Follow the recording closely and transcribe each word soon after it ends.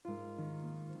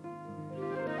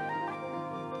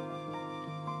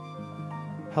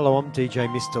Hello, I'm DJ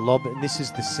Mr. Lob, and this is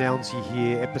The Sounds You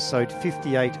Hear, episode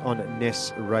 58 on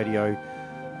NES Radio.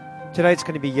 Today it's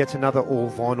going to be yet another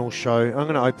all-vinyl show. I'm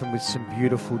going to open with some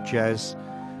beautiful jazz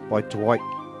by Dwight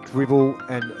Dribble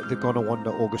and the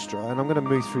Gonawanda Orchestra, and I'm going to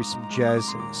move through some jazz,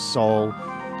 soul,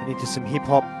 and into some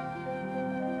hip-hop.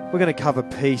 We're going to cover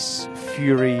peace,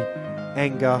 fury,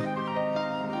 anger,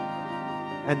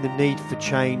 and the need for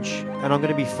change, and I'm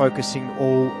going to be focusing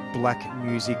all black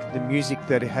music, the music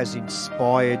that has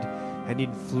inspired and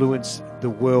influenced the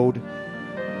world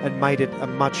and made it a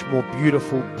much more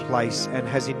beautiful place and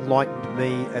has enlightened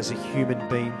me as a human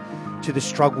being to the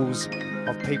struggles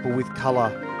of people with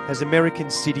colour. As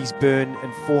American cities burn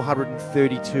and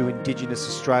 432 Indigenous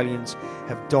Australians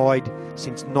have died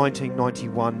since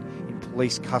 1991 in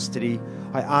police custody,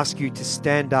 I ask you to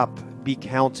stand up, be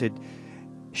counted,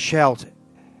 shout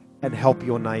and help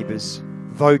your neighbours.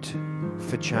 Vote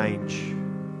for change.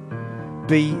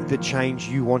 Be the change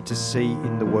you want to see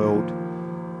in the world.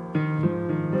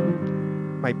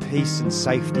 May peace and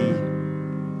safety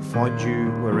find you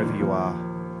wherever you are.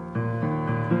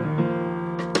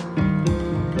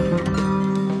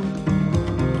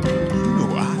 You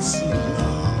know, I see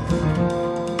love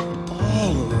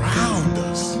all around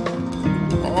us,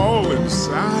 all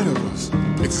inside of us.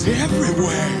 It's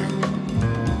everywhere.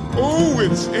 Oh,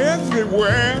 it's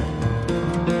everywhere.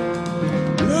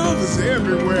 Love is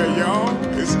everywhere, y'all.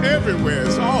 It's everywhere.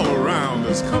 It's all around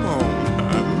us. Come on.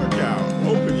 Look out.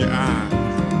 Open your eyes.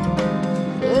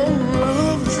 Oh,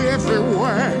 love is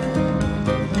everywhere.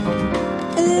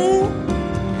 Oh,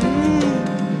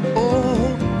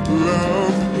 oh,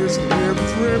 love is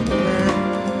everywhere.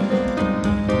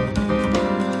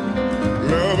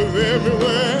 Love is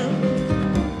everywhere.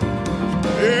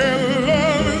 Yeah,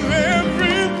 love is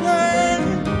everywhere.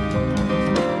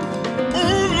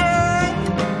 Oh, love.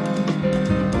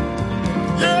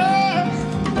 Yeah,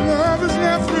 love is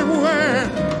everywhere.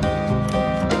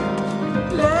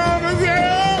 Love is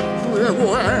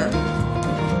everywhere.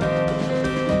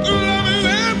 Love is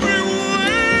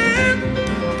everywhere.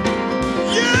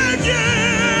 Yeah, yeah.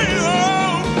 Oh,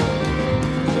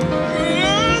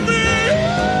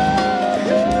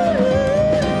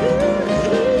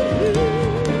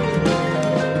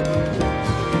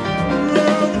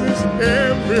 love is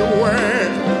everywhere.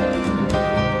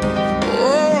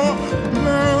 Oh,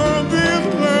 love is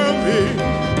lovely.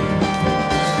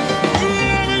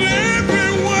 Love is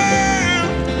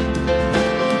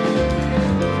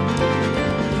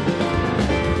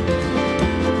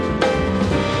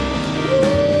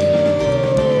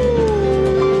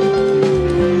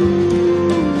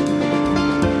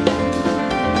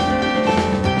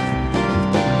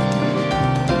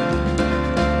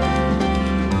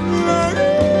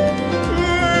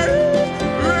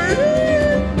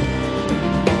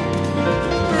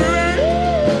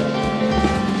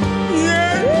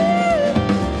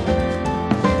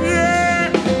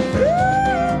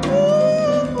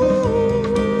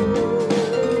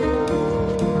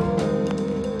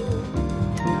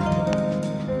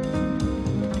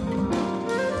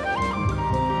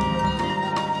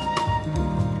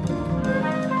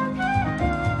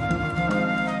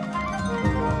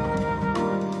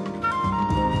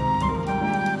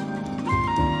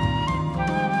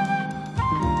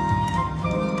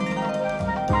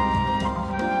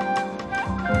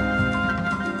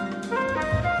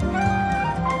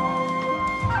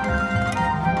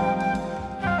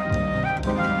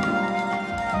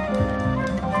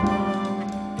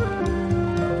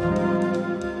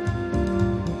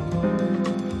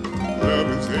everywhere. Love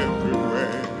is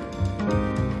everywhere.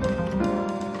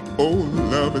 Oh,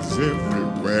 love is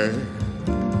everywhere.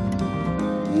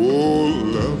 Oh,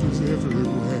 love is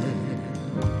everywhere.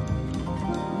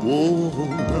 Oh,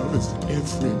 love is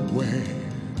everywhere.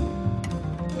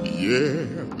 Yeah,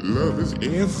 love is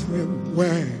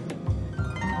everywhere.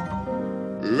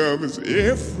 Love is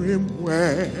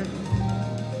everywhere.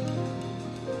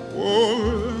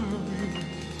 Oh,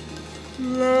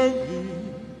 love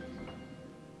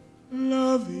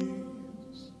is.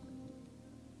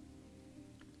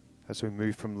 As we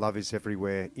move from Love is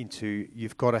Everywhere into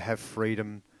You've Got to Have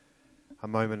Freedom, a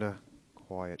moment of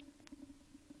quiet.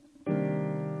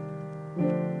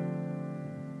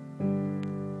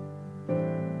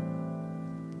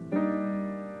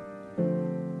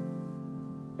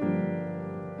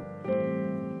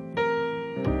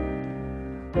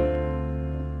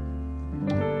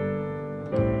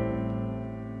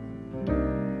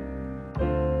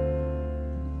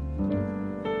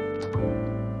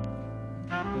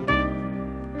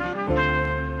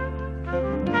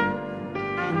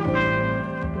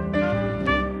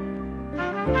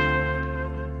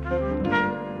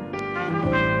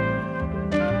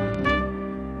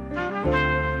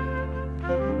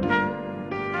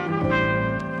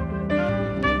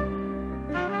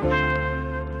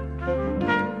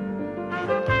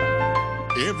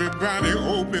 Everybody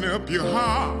open up your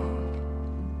heart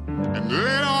and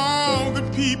let all the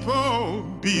people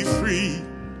be free.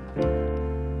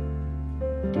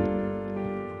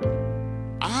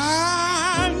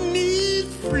 I need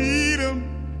freedom.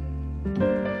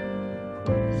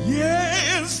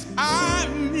 Yes, I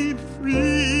need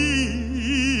freedom.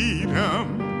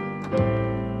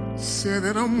 Say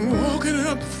that I'm walking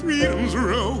up freedom's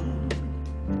road.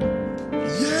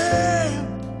 Yeah,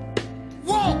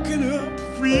 walking up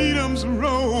freedom's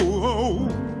road.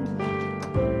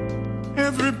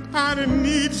 Everybody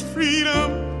needs freedom.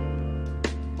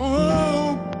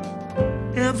 Oh,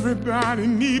 everybody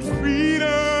needs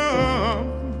freedom.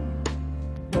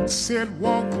 Said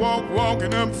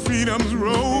walking up freedom's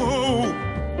road.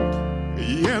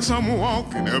 Yes, I'm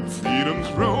walking up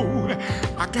freedom's road.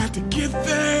 I got to get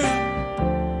there.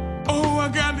 Oh, I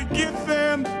got to get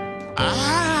there.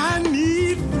 I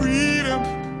need freedom.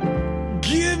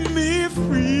 Give me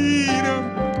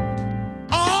freedom.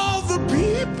 All the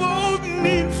people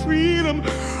need freedom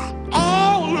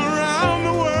all around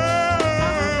the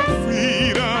world.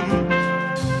 Freedom.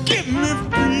 Give me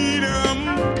freedom.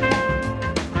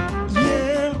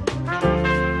 Yeah.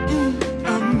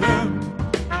 I'm not.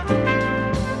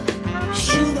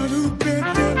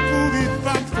 Shoo-ba-doo-ba-da,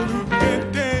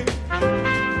 booty-ba-ba-doo-ba-da.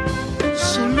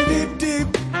 So-li-di-di,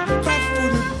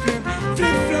 ba-ba-doo-ba-da.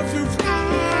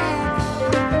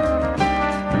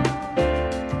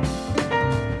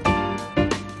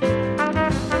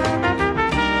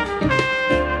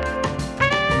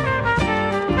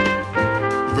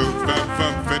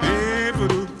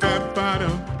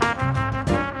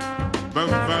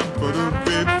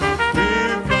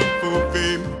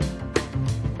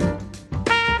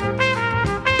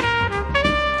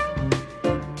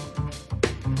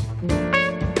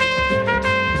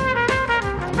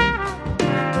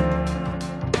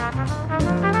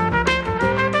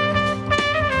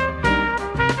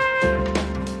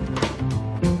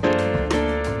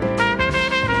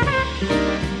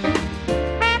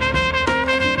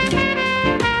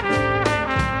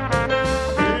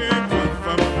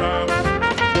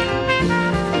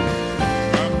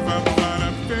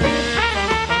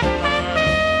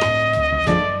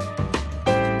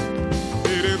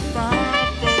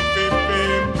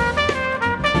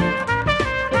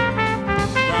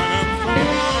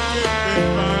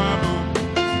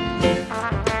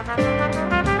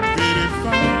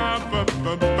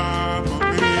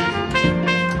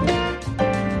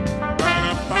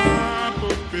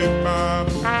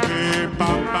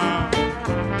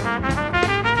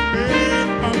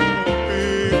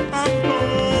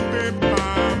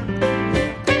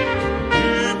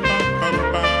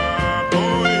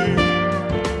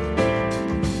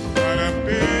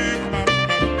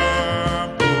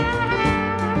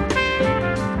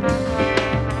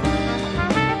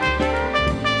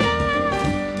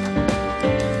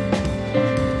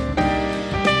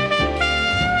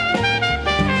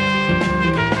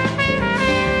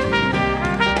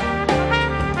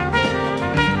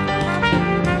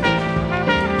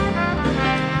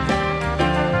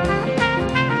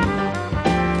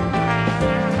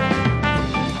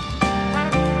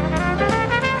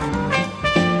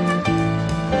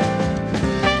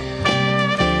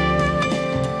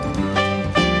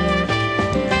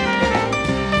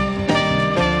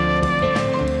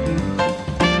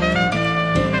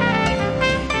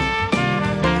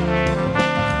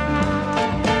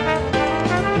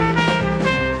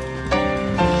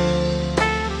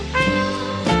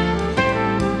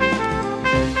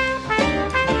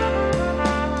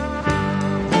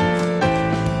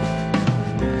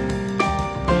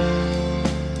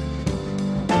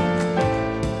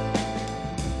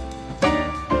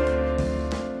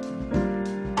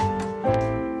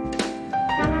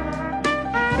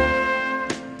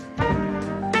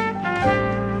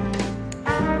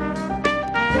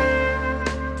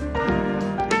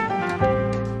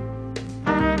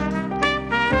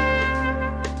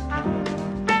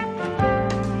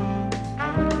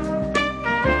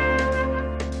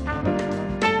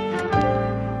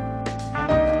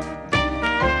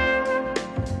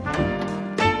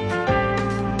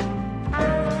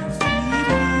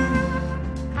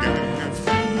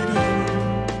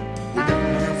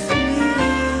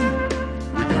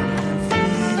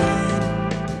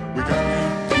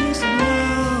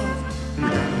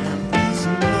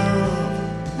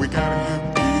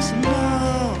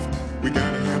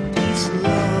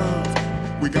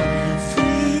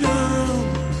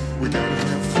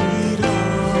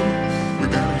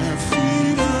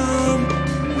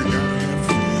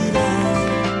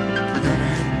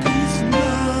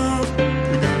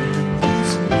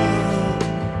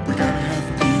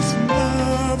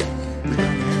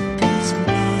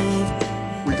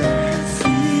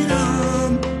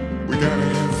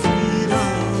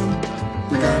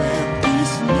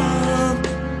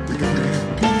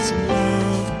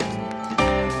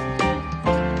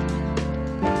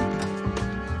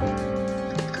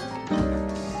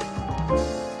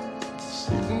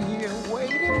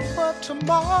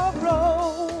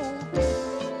 tomorrow,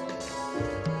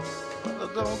 but I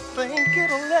don't think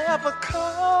it'll ever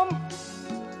come.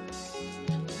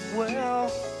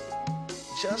 Well,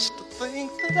 just to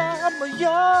think that I'm a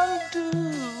young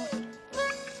dude,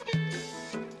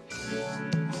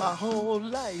 my whole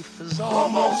life is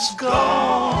almost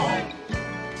gone.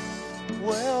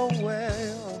 Well,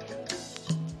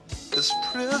 this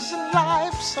prison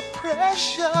life's a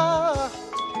pressure,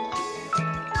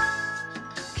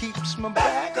 keeps my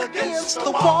back against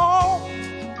the wall.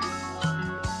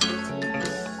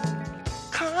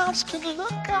 Constant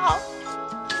lookout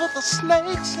for the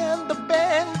snakes and the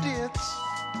bandits.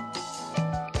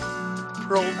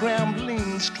 Program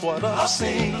leans toward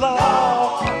obscene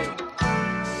law.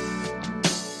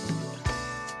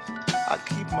 I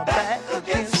keep my back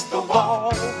against the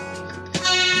wall.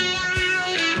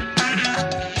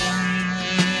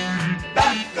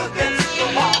 Back against the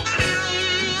wall.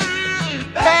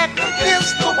 Back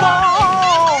against the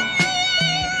wall.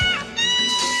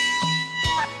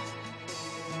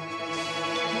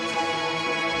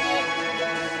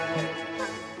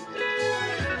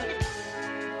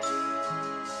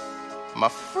 My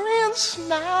friends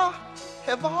now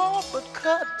have all but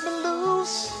cut me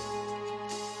loose.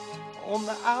 On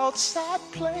the outside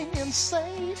playing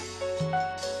safe.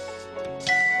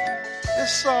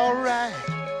 It's alright,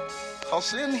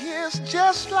 'cause in here's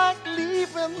just like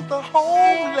leaving the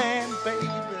homeland,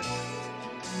 baby.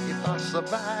 If I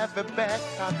survive it back,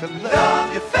 I could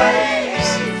love your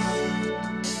face.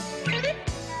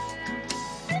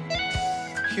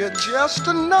 You're just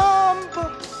a number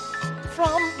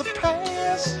from the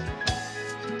past.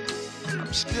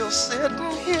 I'm still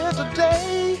sitting here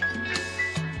today.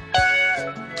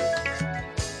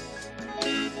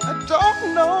 I don't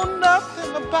know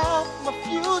nothing about my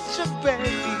future,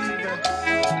 baby.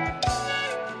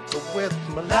 But with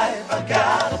my life, I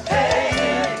gotta pay.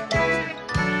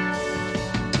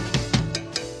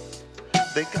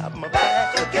 They got my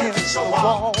back against the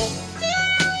wall.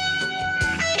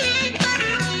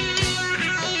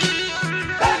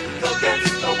 Back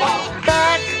against the wall.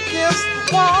 Back against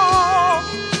the wall.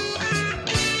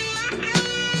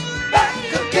 Back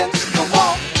against the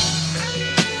wall.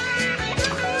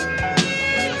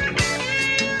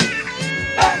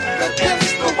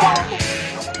 Against the wall.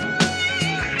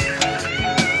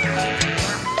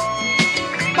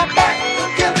 My back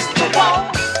against the wall.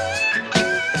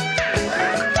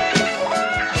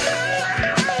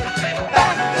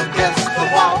 Back against the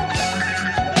wall.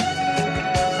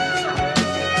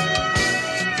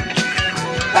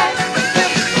 Back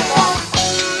against the wall.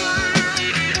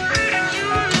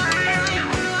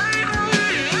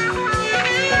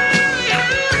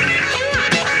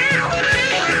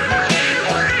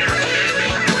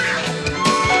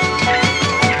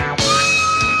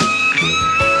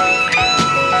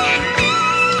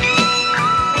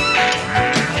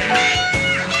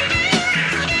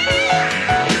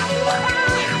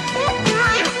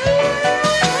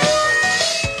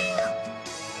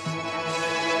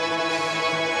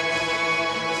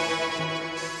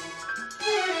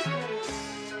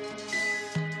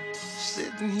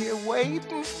 Sitting here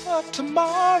waiting for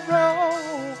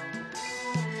tomorrow.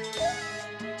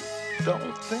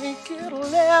 Don't think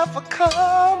it'll ever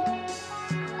come.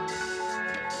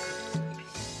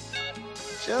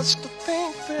 Just to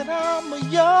think that I'm a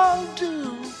young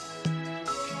dude.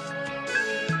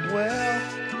 Well,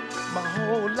 my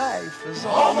whole life is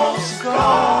almost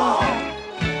gone.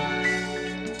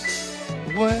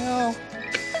 Well,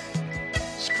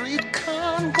 street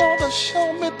con gonna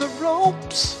show me the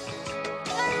ropes.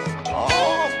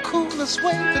 Oh, coolest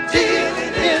way to deal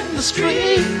it in the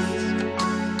street.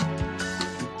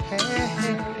 Hey,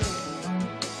 hey.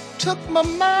 Took my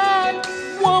mind,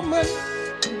 woman,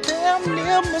 damn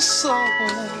near my soul.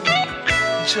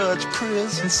 Judge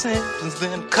prison sentence,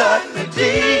 then cut me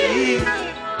deep.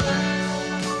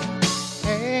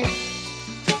 Hey,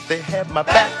 they had my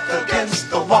back against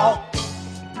the wall.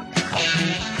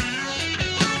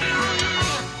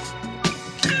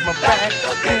 Keep my back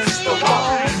against the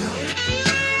wall.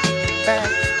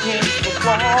 Back against the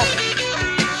wall.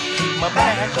 Keep my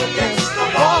back against the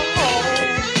wall.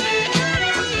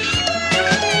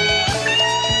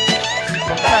 Keep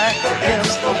my back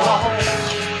against the wall.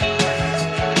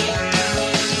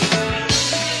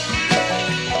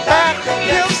 Back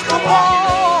against the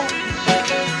wall.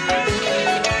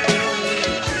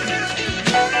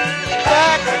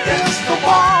 Back against the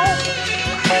wall.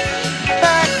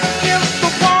 Back against the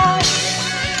wall.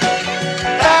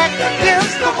 Back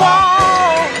against the wall.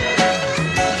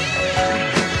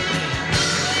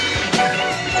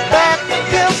 Back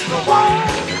against the wall.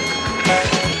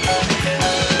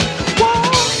 Whoa.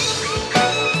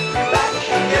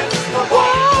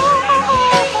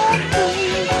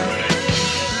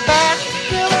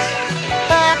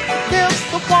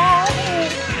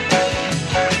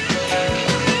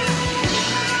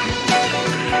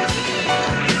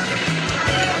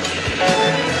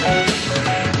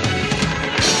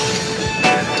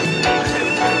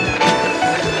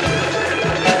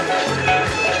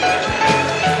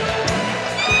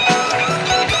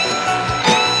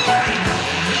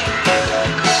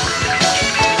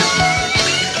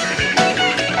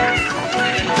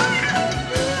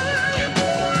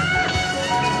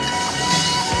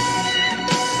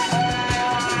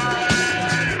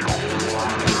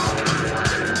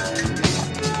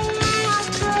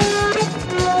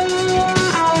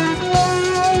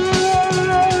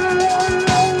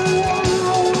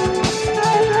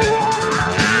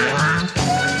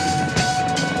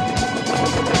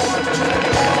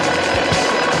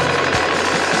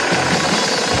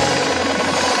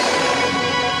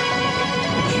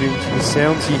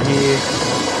 Downsy here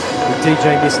with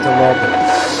DJ Mr. Lob.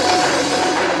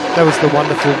 That was the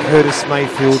wonderful Curtis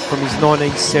Mayfield from his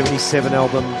 1977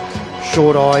 album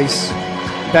Short Eyes,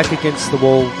 Back Against the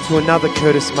Wall, to another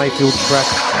Curtis Mayfield track,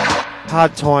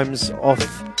 Hard Times, off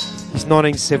his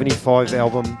 1975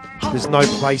 album There's No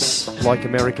Place Like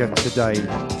America Today.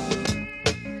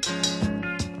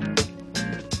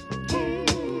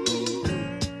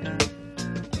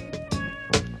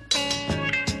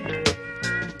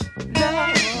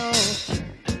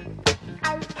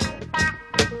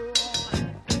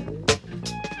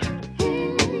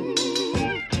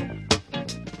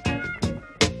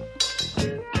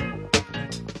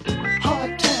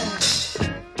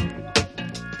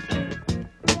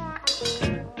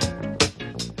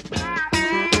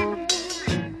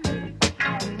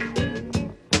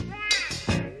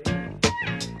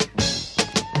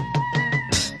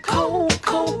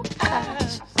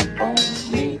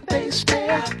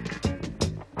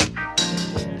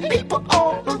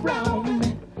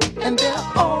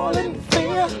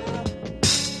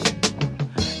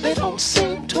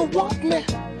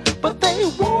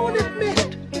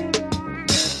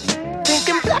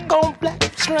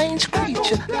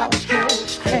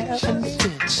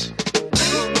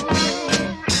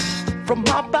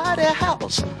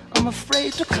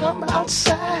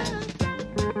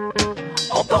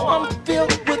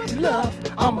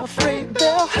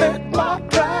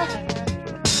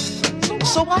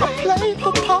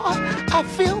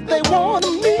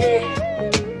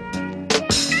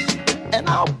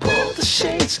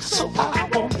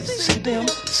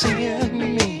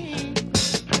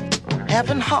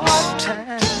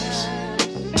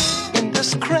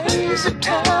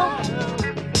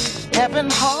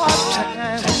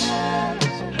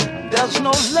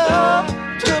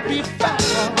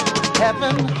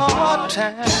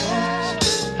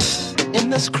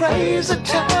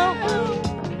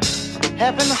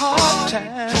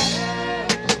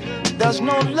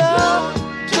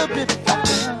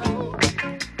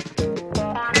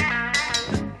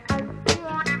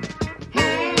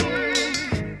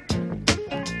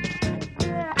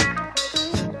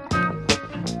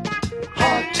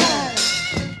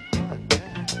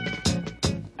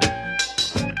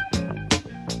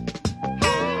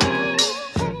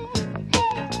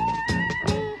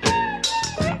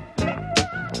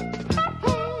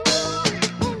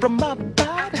 From my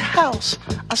body house,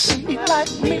 I see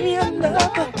like me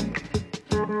another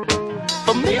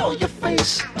familiar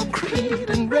face, a creed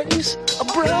and race, a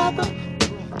brother.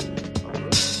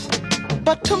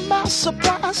 But to my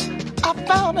surprise, I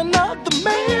found another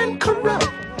man corrupt.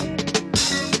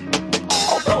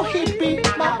 Although he be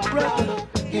my brother,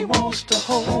 he wants to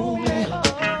hold me,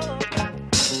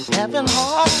 having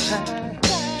hard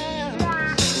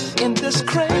times in this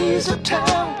crazy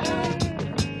town.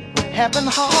 Having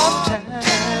hard times,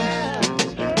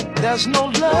 there's no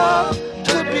love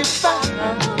to be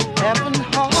found. Having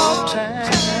hard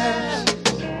times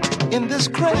in this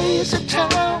crazy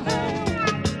town.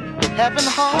 Having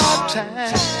hard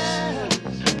times,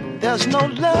 there's no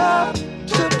love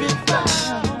to be found.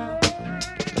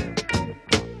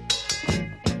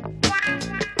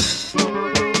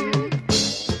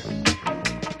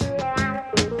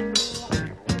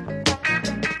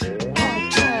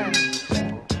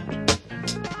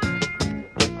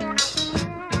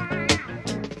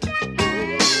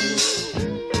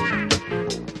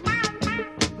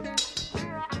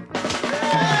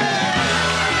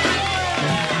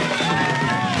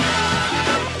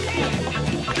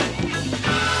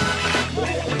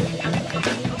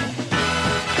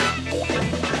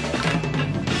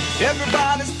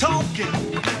 Everybody's talking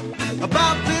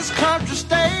about this country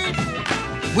state.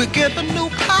 We're getting new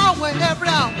power every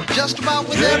hour, just about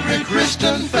with every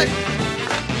Christian faith.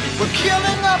 We're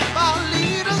killing up our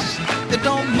leaders. It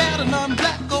don't matter none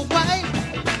black or white.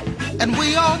 And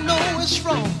we all know it's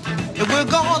wrong. And we're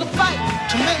gonna fight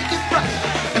to make it right.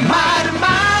 And mighty,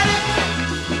 mighty,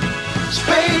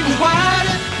 Spade and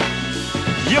Whitey,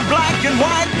 your black and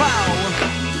white power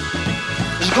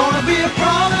is gonna be a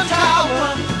prominent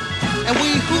tower. And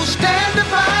we who stand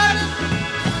divided,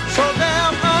 so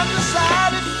damn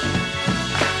undecided,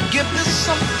 give this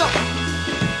some thought.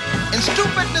 In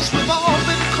stupidness we've all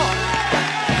been caught.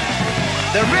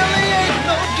 There really ain't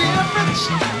no difference.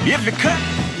 If you cut,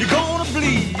 you're gonna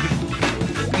bleed.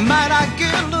 Might I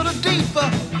get a little deeper?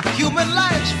 Human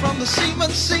lives from the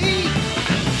semen sea.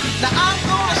 Now I'm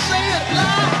gonna say it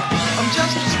loud. I'm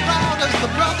just as proud as the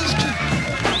brothers too.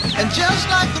 And just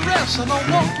like the rest, I don't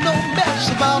want no mess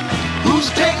about who's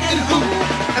taking who.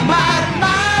 And mighty,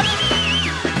 mighty,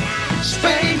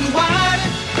 Spade and Whitey,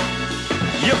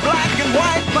 your black and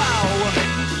white power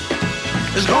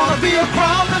is gonna be a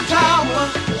crumbling tower.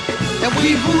 And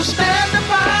we who stand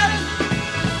divided,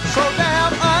 so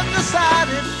damn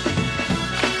undecided,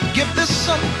 give this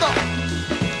some thought.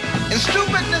 In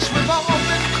stupidness we've all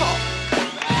been caught.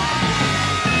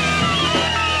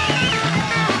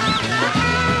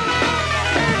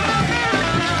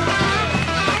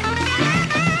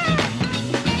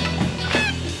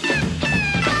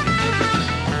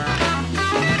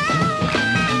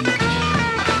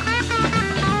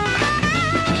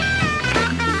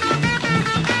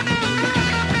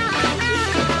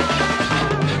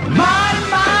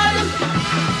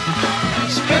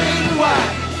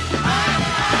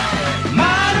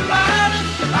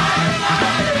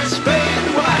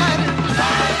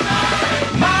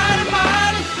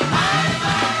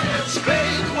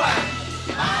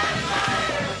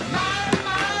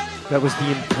 That was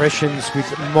the Impressions with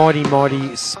Mighty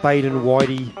Mighty, Spade and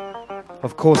Whitey.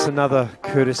 Of course, another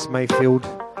Curtis Mayfield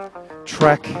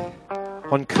track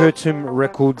on Kurtum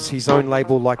Records, his own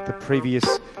label like the previous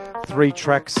three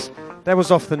tracks. That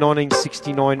was off the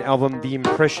 1969 album, The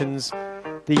Impressions,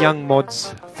 The Young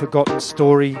Mods, Forgotten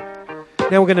Story.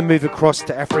 Now we're going to move across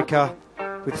to Africa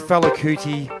with Fela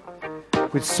Kuti,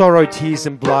 with Sorrow, Tears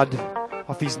and Blood,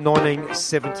 off his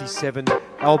 1977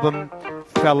 album,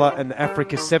 Fela and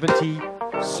Africa 70,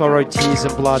 Sorrow, Tears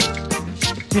and Blood.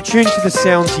 You're tuned to the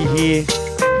sounds you hear.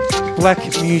 Black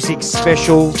Music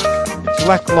Special,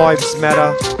 Black Lives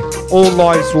Matter. All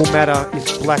lives will matter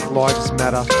if Black Lives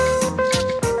Matter.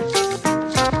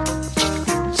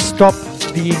 Stop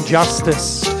the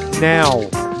injustice now.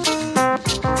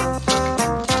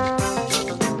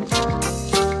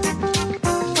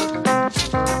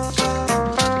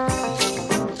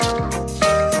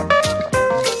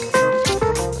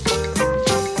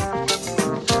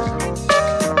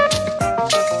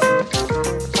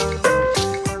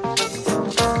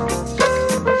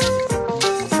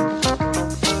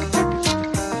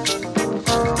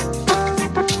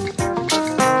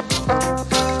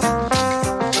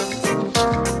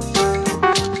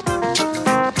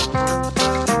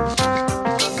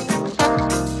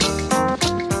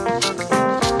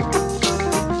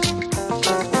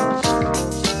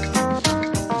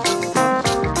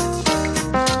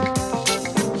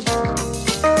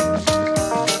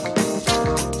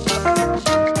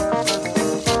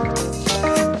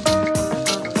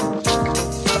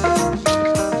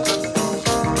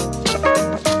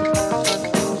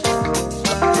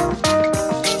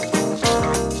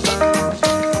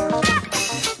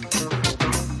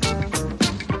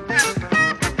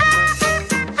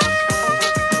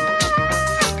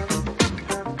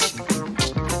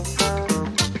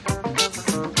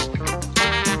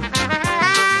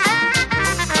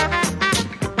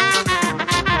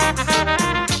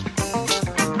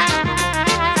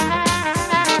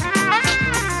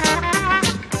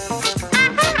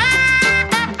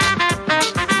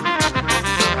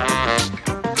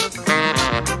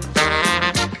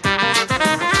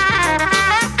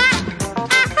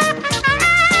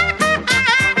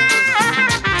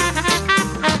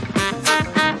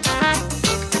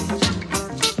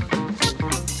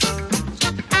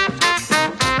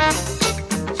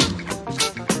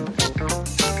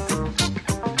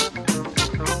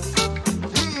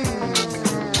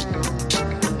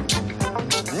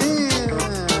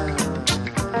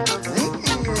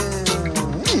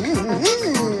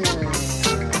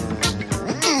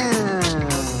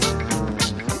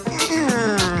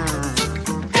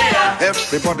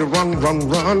 Everybody run, run,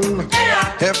 run.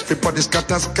 Yeah. Everybody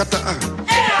scatter, scatter.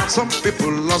 Yeah. Some people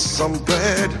lost some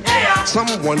bread. Yeah.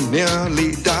 Someone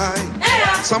nearly died.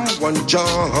 Yeah. Someone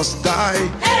just died.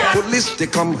 Yeah. Police they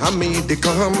come, Hammy they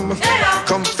come. Yeah.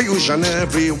 Confusion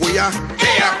everywhere.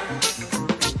 Yeah.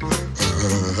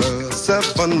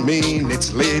 7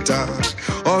 minutes later,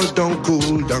 all don't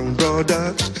cool down,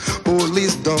 brother.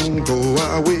 Police don't go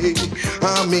away.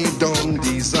 Army don't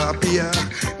disappear.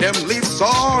 Them leave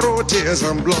sorrow, tears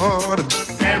and blood.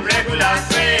 Them regular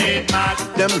trademark.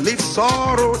 Them leave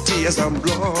sorrow, tears and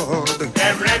blood.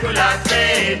 Them regular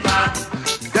trademark.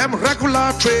 Them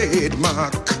regular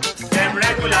trademark. Them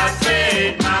regular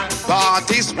trademark.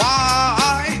 That is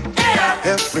why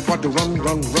everybody run,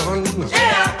 run, run.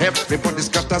 Everybody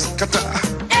scatter, scatter.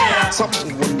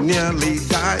 Someone nearly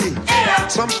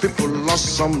died. Some people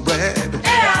lost some bread.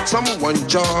 Someone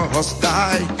just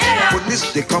died.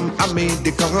 Police they come, army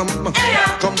they come.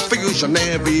 Confusion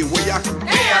everywhere.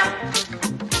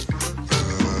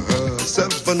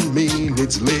 7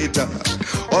 minutes later,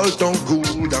 all don't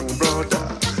cool down,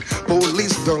 brother.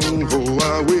 Police don't go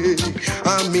away,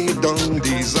 army don't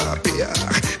disappear.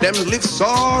 Them live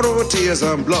sorrow, tears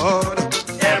and blood.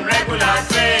 Them regular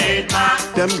trademark.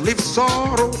 Them live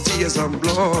sorrow, tears and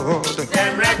blood.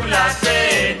 Them regular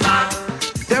trademark.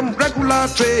 Them regular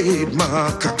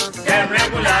trademark. Them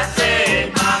regular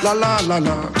trademark. La la la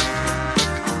la.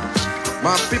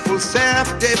 My people say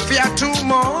they fear too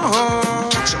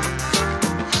much.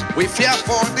 We fear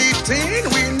for the thing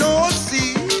we no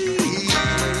see.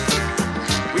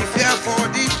 We fear for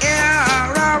the air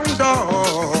around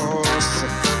us.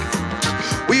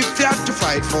 We fear to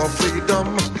fight for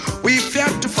freedom. We fear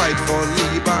to fight for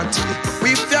liberty.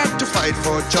 We fear to fight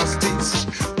for justice.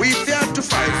 We fear to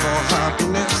fight for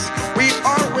happiness. We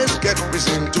always get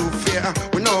reason to fear.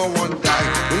 We no one die.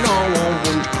 We no one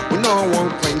wound. We no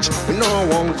one quench. We no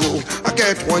one go. I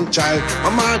get one child. My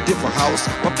mama for house.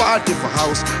 My party for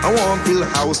house. I want build a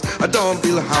house. I don't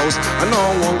build a house. I no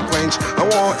one quench. I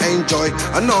want enjoy.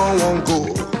 I no one go.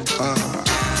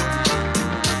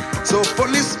 So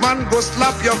policeman go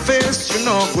slap your face. You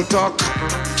know go talk.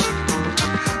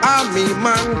 Army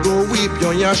man go whip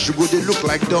your yash. You go they look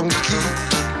like donkey.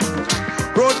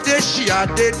 Rhodesia,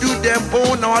 they do them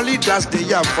own. Our leaders, they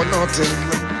have for nothing.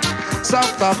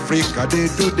 South Africa, they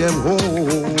do them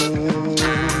own.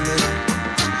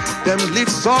 Them live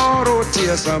sorrow,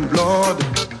 tears and blood.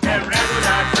 Them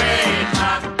regular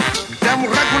trademark. Them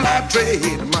regular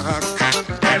trademark.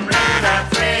 Them regular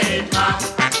trademark.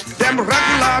 Them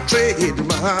regular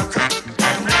trademark.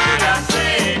 Them regular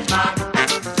trademark.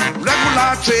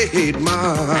 Regular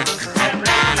trademark. Them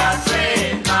regular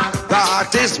trademark.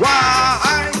 That is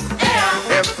why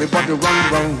everybody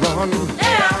run.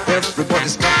 Everybody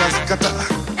scatter.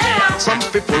 Some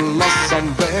people lost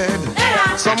some bed.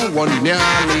 Someone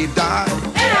nearly died.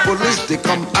 Police they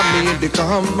come, army they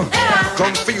come.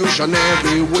 Confusion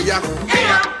everywhere.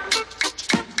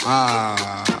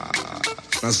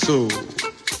 Now so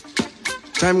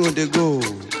time when they go.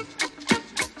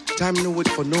 Time no wait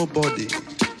for nobody.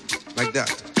 Like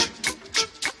that.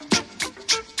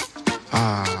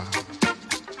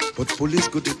 But police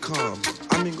go they come,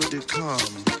 army go they come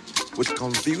with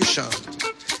confusion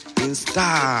in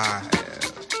style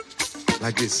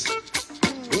like this.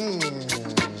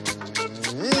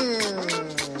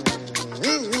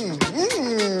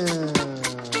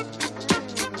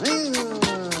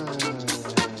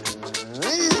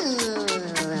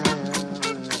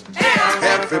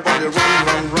 Everybody run.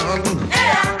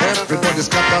 Everybody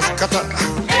scatter.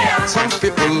 Some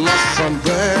people lost some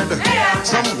bread.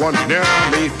 Someone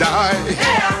nearly died.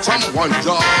 Someone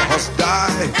just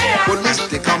died. Police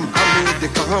they come, army they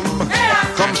come.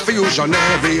 Confusion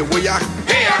everywhere.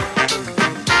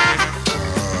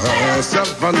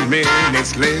 7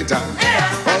 minutes later,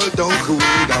 all don't cool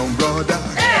down, brother.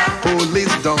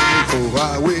 Police don't go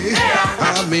away.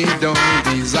 Army don't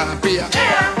disappear.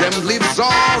 Them live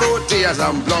sorrow, tears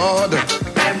and blood.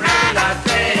 Them regular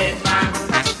trademark.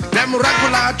 Them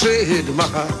regular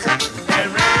trademark. Them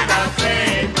regular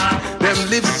trademark. Them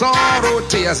live sorrow,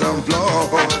 tears and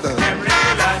blood. Them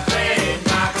regular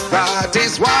trademark. That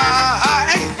is why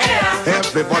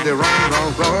everybody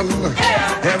run.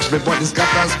 Everybody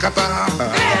scatter.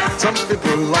 Some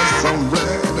people lost some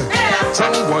bread.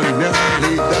 Someone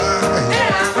nearly died.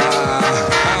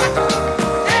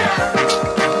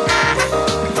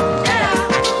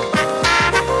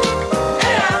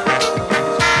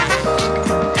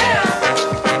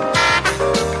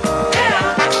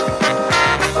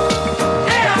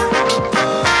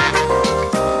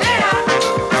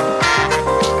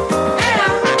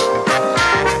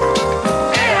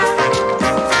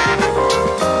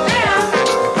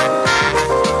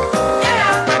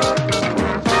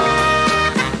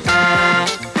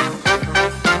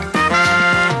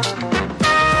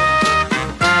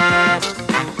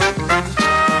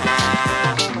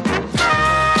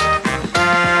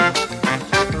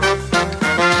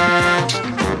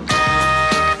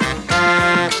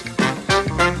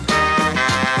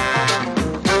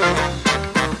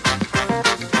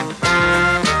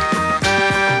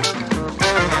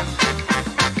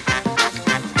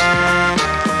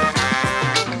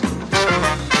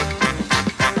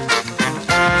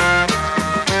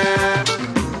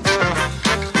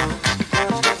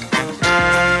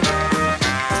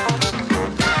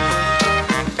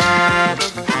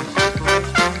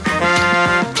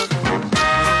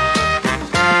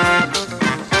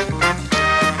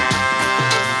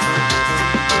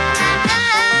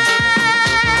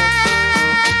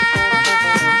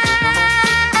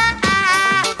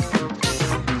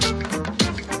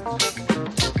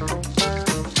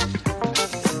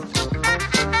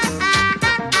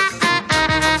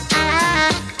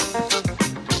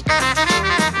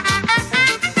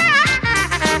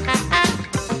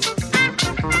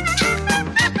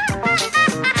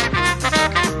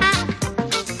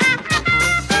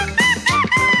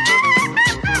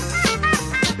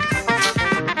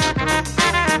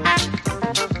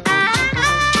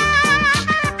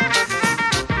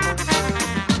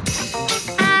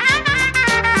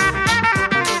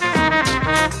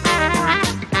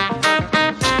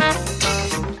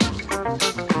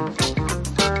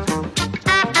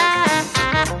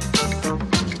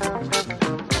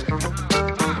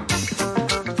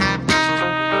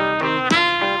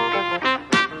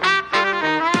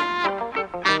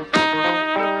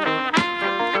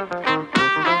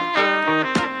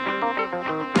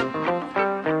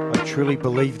 truly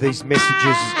believe these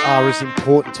messages are as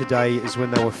important today as when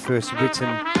they were first written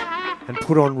and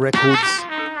put on records.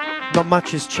 Not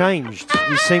much has changed.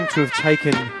 We seem to have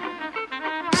taken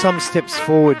some steps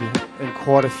forward and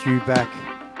quite a few back.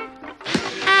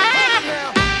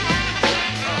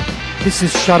 This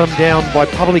is Shut 'Em Down by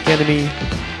Public Enemy,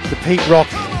 the Pete Rock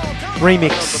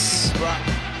remix.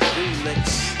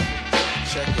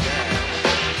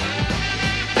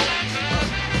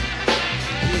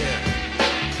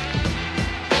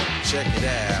 Check it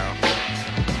out.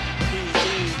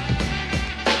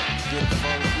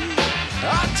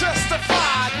 I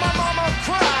testified, my mama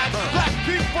cried. Black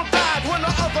people died when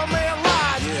the other man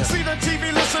lied. See the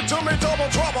TV, listen to me, double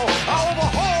trouble. I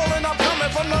overhaul and I'm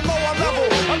coming from the lower level.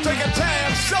 I'm taking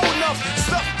tabs, show enough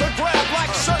stuff to grab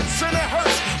like shirts and it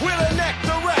hurts with a neck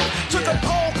direct. Took a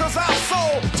poll cause our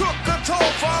soul took a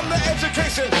toll from the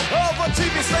education of a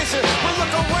TV station. But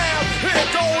look around, here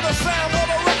go the sound of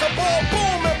a record ball,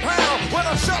 boom and pound. When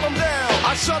I shut them down,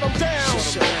 I shut them down.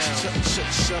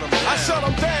 I shut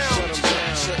them down.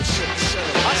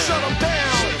 I shut them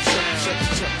down.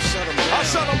 I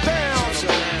shut them down.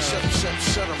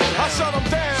 I shut them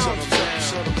down.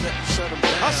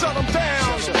 I shut them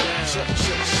down.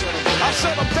 I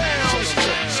shut them down.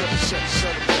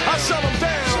 I shut them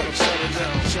down.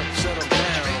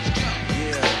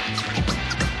 Yeah.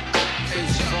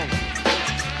 Crazy funk.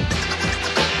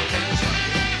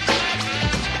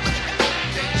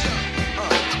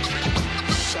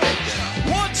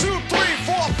 1, 2, 3,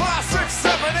 4, 5, 6,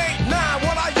 7, 8, 9.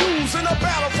 What I use in a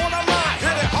battle for the mind.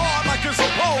 Hit it hard like you're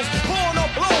supposed. Pulling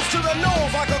up blows to the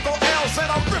nose like Uncle L said.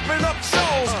 I'm ripping up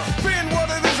shows. Being what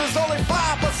it is only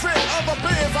 5% of the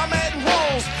biz I'm adding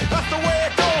rolls. That's the way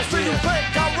it goes. Do you think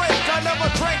I rake? I never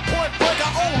drank point break. I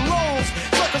own loans.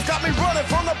 Suckers got me running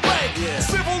from the bank.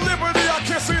 Civil liberty, I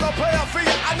can't see the payer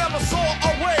fee. I never saw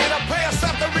a way to pay us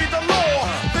after read the law.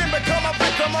 Then become a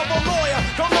victim of a lawyer.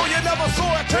 Don't know you never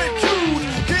saw it. Take cute.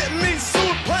 Getting me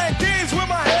sued, playing games with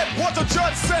my head. What the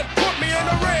judge said, put me in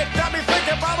the red. Got me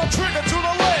thinking about a trigger to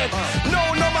the leg. No,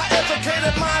 my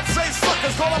educated mind say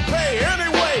suckers gonna pay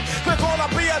anyway. There's gonna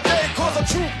be a day cause the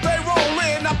truth they roll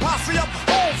in. I posse up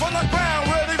home from the ground,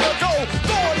 ready to go.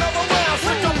 Throw another round,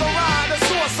 pick up the ride. And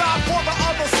suicide for the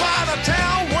other side of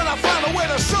town. When I find a way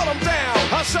to shut them down,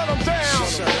 I shut them down.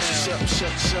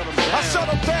 I shut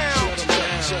them down.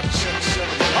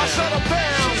 I shut them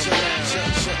down.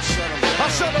 I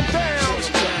shut them down.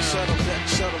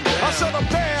 I shut them down. I shut them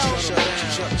down.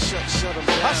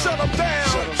 I shut them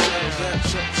down.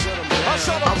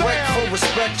 I wreck for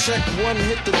respect, check one,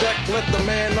 hit the deck, let the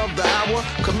man of the hour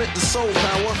commit the soul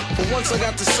power. For once I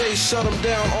got to say, shut them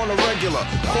down on a regular,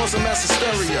 causing mass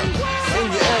hysteria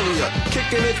in your area.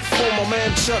 Kicking it for my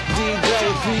man Chuck D.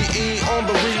 Del P.E. on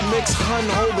the remix, hun,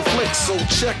 hold the flick, so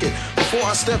check it. Before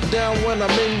I step down when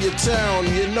I'm in your town,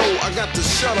 you know I got to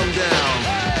shut them down.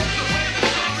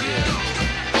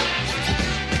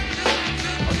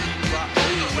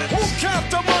 Count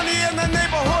the money in the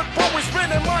neighborhood, but we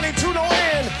spending money to no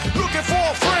end. Looking for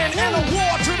a friend and a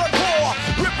war to the core.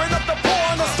 Ripping up the poor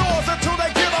in the stores until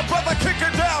they get a brother kicking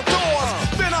down doors.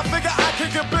 Then I figure I can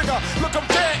get bigger. Look them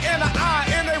dead in the eye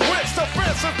and they wits the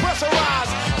fence and pressurized.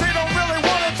 They don't really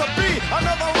want it to be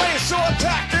another racial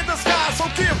attack in disguise, so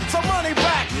give some money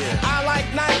back. I like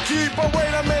Nike, but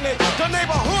wait a minute. The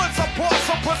neighborhood support,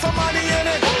 so put some money in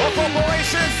it. A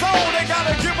corporation, so they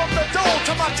gotta give up the dough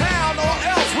to my town or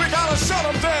else we gotta shut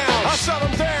them down. I shut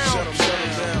them down.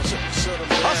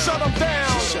 I shut them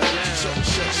down.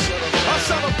 I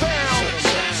shut them down.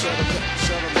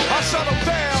 I shut them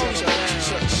down.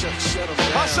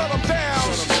 I shut them down.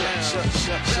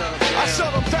 I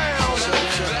shut them down.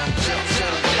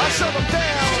 I shut them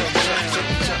down.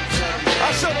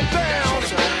 I shut them down.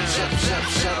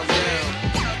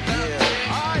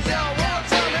 All right, y'all, one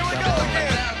time, here we go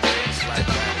again.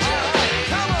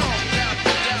 Come on.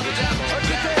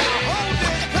 Hold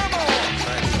it, come on.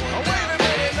 Oh, wait a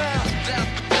minute now.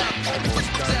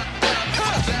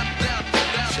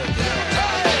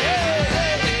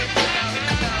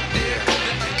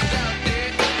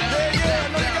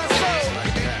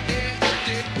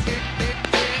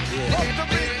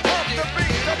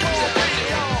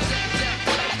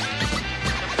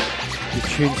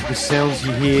 Tuned to the sounds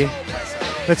you hear.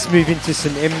 Let's move into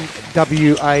some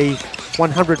MWA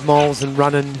 100 miles and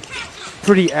running.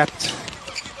 Pretty apt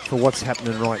for what's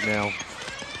happening right now.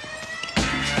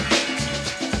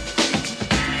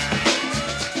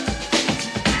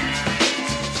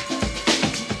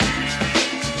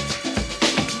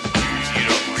 You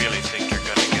don't really think you're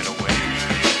gonna get away, do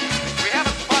you? We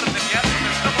haven't spotted them yet, but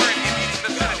they're somewhere in the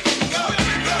vicinity.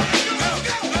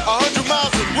 100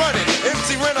 miles and running.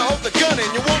 MC Renner, hope the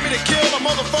to kill a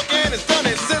motherfucker and it's done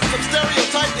it. Since some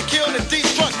stereotype to kill and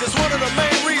destruct is one of the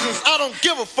main reasons I don't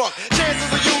give a fuck. Chances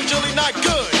are usually not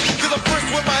good, cause I'm first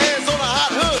with my hands on a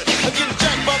hot hood. I'm getting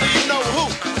jacked by the you know who.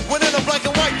 When in a black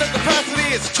and white, the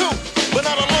capacity is 2. But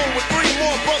not alone with 3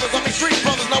 more brothers, I mean street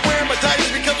brothers. Not wearing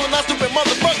medallions because we're not stupid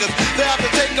motherfuckers. They have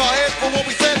to take our heads for what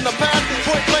we said in the past.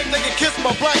 Point blank, they can kiss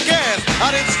my black ass.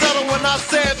 I didn't stutter when I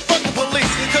said fuck the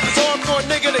police, cause it's hard for a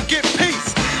nigga to get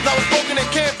peace. Now it's broken, it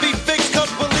can't be fixed,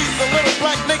 cause police and little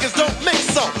black niggas don't mix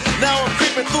so. Now I'm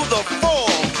creeping through the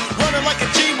fog, running like a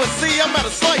G, but see, I'm at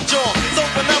a slight jog. So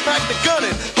for now, back to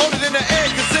gunning, hold it in the air,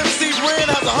 cause MC Ren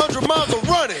has 100 miles of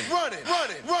running.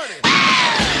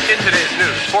 In today's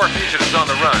news, 4 fugitives on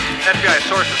the run. FBI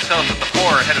sources tell us that the 4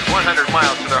 are headed 100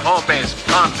 miles to their home base,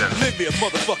 Compton. Lend me a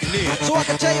motherfucking ear. So I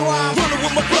can tell you why I'm Running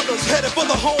with my brothers, headed for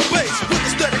the home base. With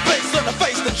a steady face on the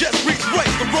face that just reached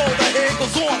race. The road ahead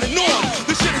goes on and on.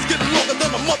 This shit is getting longer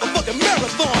than a motherfucking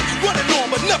marathon. Running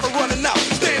on, but never running out.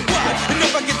 Staying wide, and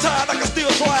if I get tired, I can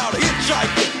still try out a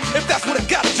hitchhiking. If that's what I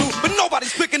gotta do, but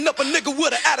nobody's picking up a nigga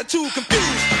with an attitude.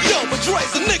 Confused, yo, but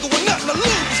Dre's a nigga with nothing to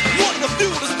lose. One of the few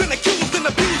that's been accused and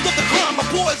abused of the crime of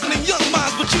poisoning young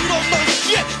minds, but you don't know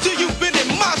shit till you've been in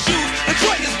my shoes. And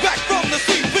Dre is back from the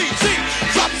CPT,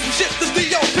 dropping some shit that's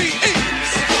DOPE.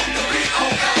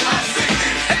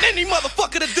 And any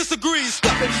motherfucker that disagrees,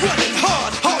 stop it running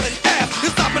hard, hauling ass.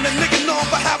 It's stopping a nigga known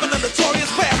for having a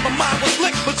notorious past. My mind was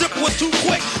slick, but drip was too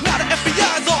quick. Now the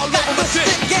FBI's all over the shit.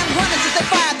 stick and running since they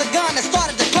fired the gun and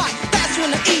started the clock. That's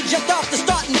when the E jumped off the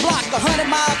starting block. 100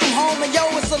 miles from home and yo,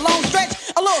 it's a long stretch.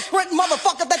 A little sprint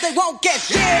motherfucker that they won't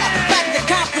catch. Yeah, back to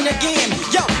Compton again.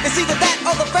 Yo, it's either that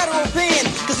or the federal pen.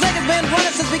 Cause niggas been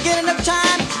running since beginning of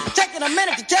time. Taking a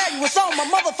minute to tell you what's on my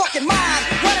motherfucking mind.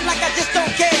 Running like I just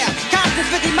don't care. Compton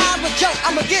 50 miles with Joe,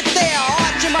 I'ma get there.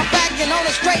 Arching my back and on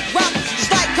a straight route.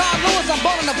 Just like Carl Lewis, I'm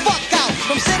bowling the fuck out.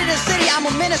 From city to city, I'm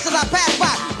a menace as I pass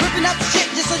by. Ripping up the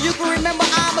shit just so you can remember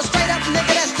I'm a straight up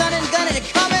nigga that's done and gunning and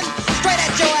coming straight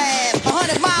at your ass.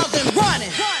 100 miles and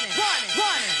running.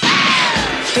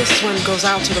 This one goes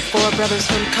out to the 4 brothers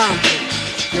from Compton.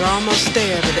 You're almost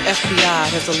there, but the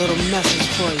FBI has a little message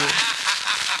for you.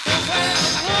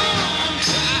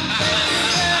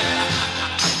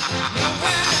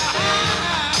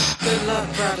 Good luck,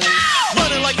 brothers.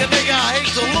 Running like a nigga I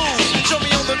hate to lose. Show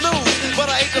me on the news, but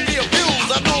I hate to be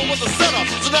abused. I knew it was a setup,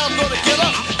 so now I'm gonna get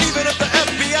up. Even if the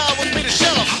FBI wants me to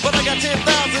shut up, but I got 10,000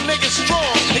 niggas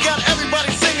strong. They got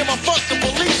everybody singing my fuck the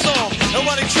police song. And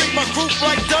why they treat my group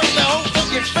like dirt, their whole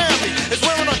fucking family is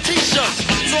wearing our t-shirts.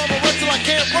 So I'm arrested till I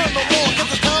can't run no more, cause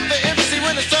it's time for MC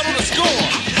Ren to settle the score.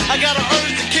 I got an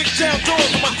urge to kick down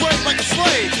doors with my grave like a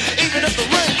slave, even if the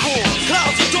rain pours.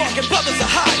 Clouds are dark and brothers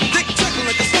are high. Dick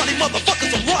tickling cause funny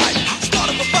motherfuckers are right.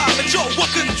 Started with 5 and Joe, I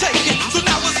couldn't take it. So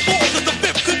now it's 4 cause the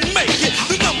 5th couldn't make it.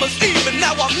 The number's even,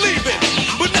 now I'm leaving.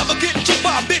 But never getting tripped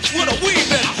by a bitch with a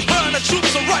weaving. Burn the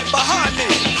troops are right behind me.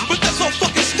 But that's so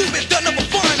fucking stupid, they'll never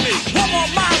find me. One more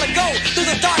mile to go through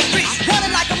the dark streets,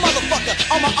 running like a motherfucker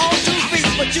on my own 2 feet.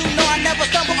 But you know I never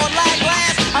stumble or lag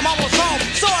last. I'm almost home,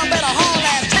 so I better haul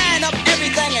ass, tying up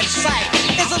everything in sight.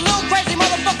 It's a little crazy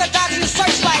motherfucker dodging the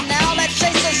searchlight now. That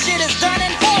chaser shit is done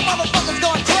and 4 motherfuckers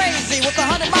going crazy with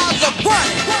 100 miles of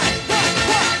running.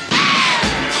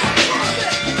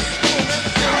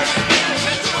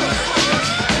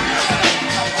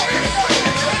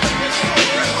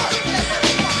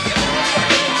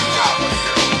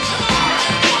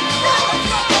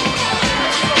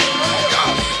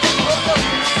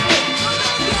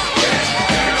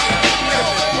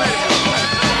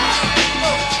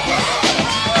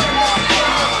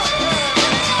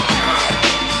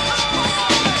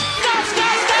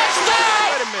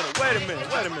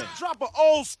 Drop an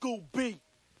old school beat.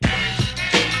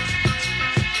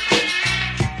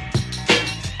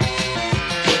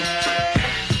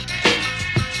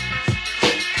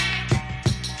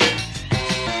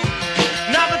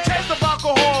 Now the taste of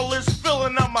alcohol is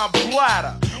filling up my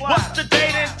bladder. What's the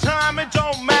date and time? It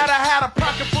don't matter. Had a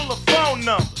pocket full of phone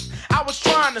numbers I was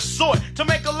trying to sort. To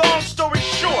make a long story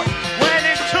short, ran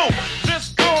into this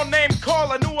girl named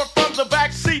Carla. Knew her from the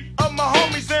backseat of my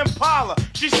homie's Impala.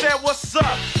 She said, what's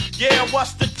up? Yeah,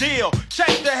 what's the deal?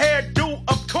 Check the hairdo,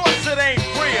 of course it ain't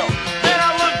real. Then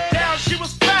I looked down, she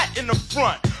was fat in the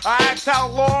front. I asked how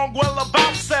long, well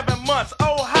about 7 months.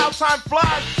 Oh, how time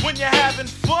flies when you're having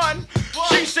fun.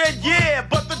 She said, yeah,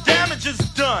 but the damage is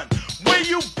done. Where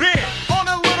you been? On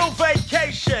a little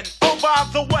vacation. Oh, by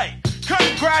the way,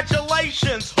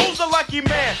 congratulations, who's the lucky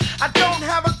man? I don't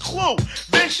have a clue.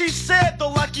 Then she said the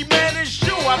lucky man is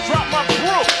you. I dropped my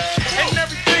brew and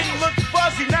everything looked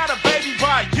fuzzy. Not a baby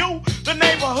by you, the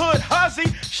neighborhood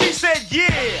hussy. She said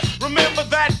yeah, Remember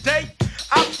that date?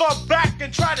 I thought back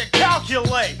and tried to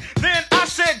calculate. Then I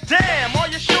said, damn, are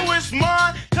you sure it's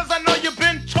mine? Cause I know you've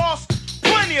been tossed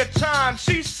plenty of times.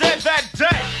 She said that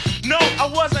day, no, I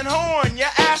wasn't horn. Your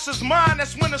ass is mine,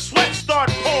 that's when the sweat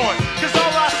started pouring. Cause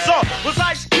all I saw was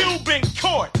Ice Cube in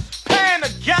court, paying a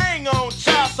gang on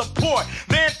child support.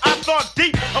 Then I thought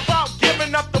deep about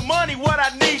giving up the money. What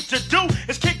I need to do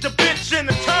is kick the bitch in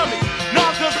the tummy. No,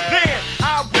 cause then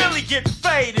I really get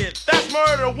faded. That's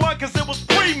murder one, cause it was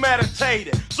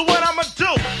premeditated. So what I'ma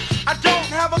do? I don't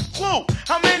have a clue.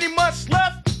 How many months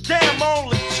left? Damn,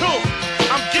 only 2.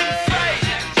 I'm getting faded.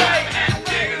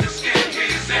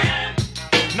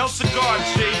 No cigar,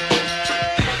 G.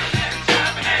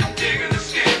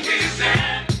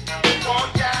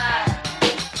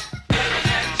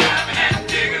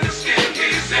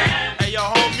 Hey, yo,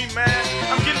 homie, man,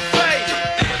 I'm getting faded.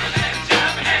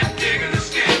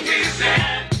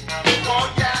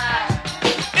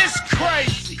 It's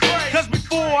crazy, cause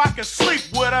before I could sleep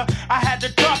with her, I had to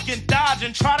duck and dodge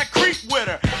and try to creep with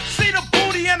her. See, the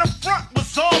booty in the front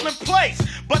was all in place,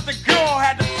 but the girl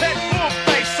had the pet full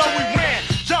face, so we ran,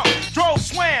 jumped, drove,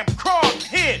 swam, crawled,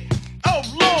 hid. Oh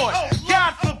Lord,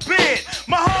 God forbid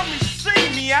my homies see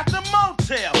me at the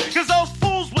motel, cause those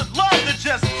fools would love to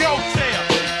just go tell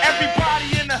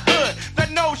everybody in the hood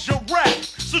that knows your rap.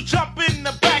 So jump in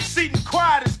the back seat and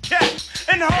quiet as kept,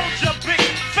 and hold your big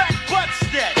fat butt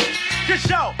steady. Cause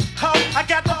yo, ho, I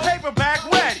got the paper bag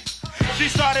ready. She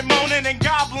started moaning and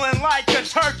gobbling like a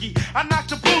turkey. I knocked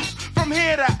the boots from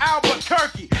here to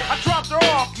Albuquerque. I dropped her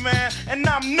off, man, and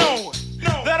I'm knowing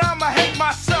that I'ma hate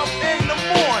myself in the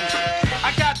morning.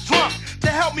 I got drunk to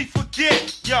help me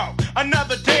forget. Yo,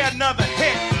 another day, another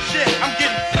hit. Shit, I'm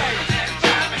getting faded.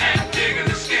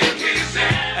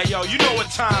 Hey, yo, you know what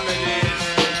time it is.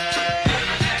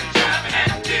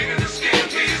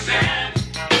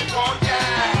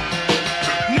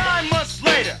 9 months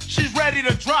later, she's ready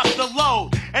to drop the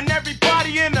load, and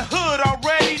everybody in the hood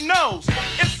already knows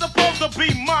it's supposed to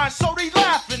be mine, so they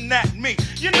laughing at me.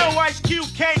 You know Ice Cube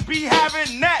can't be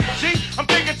having that, G. I'm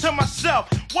thinking to myself,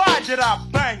 why did I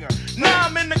bang her? Now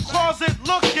I'm in the closet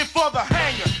looking for the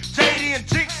hanger. JD and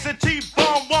Jinx and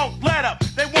T-Bone won't let up,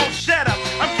 they won't shut up.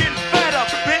 I'm getting fed up,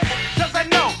 bitch, cause I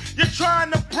know you're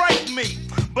trying to break me.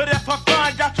 But if I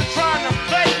find out you're trying to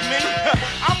fake me,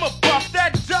 I'ma buff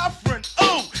that Dufferin,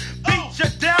 ooh, beat you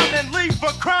down and leave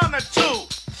a crown or 2.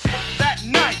 That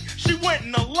night, she went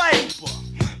into labor,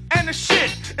 and the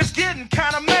shit is getting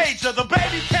kinda major. The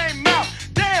baby came out,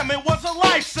 damn, it was a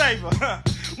lifesaver,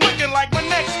 looking like my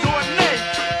next door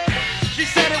neighbor. She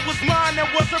said it was mine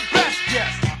that was her best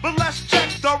guess, but let's check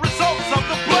the results of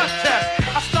the blood test.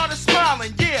 I started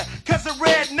smiling, yeah, cause it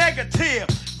read negative.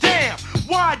 Damn,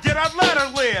 why did I let her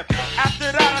live?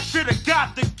 After that I should've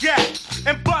got the gap,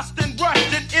 and bust and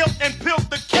rushed and ilt and peeled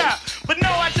the cap. But no,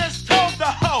 I just told the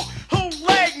hoe who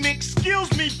laid me,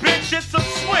 excuse me bitch, it's a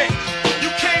switch.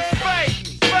 You can't fade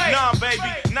me. Nah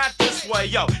baby, not this way,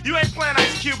 yo. You ain't playing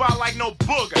Ice Cube out like no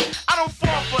booger. I don't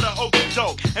fall for the okie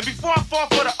doke, and before I fall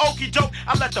for the okie doke,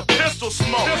 I let the pistol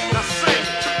smoke. Now sing it.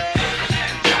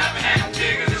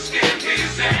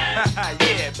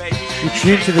 Yeah, baby. You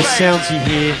tune to the sounds you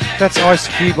hear. That's Ice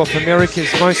Cube off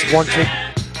America's Most Wanted,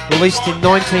 released in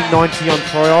 1990 on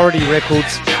Priority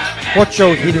Records. What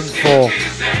you're hidden for.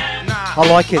 I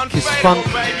like it because funk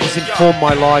has informed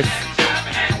my life,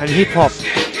 and hip-hop,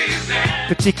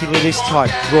 particularly this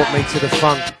type, brought me to the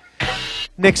funk.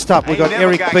 Next up, we got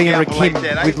Eric B. and Rakim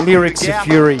with Lyrics of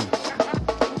Fury.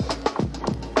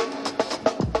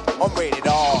 I'm rated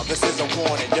R, this is a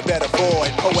warning, you better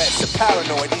avoid. Poets are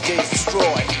paranoid, DJs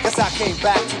destroy. Guess I came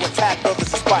back to attack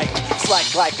brothers is biting. It's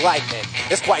like lightning,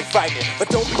 it's quite frightening. But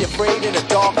don't be afraid in the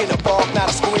dark, in the bark. Not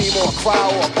a scream or a cry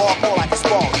or a bark, more like a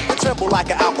spark. You tremble like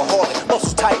an alcoholic,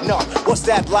 muscles tighten up. What's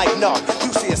that like numb?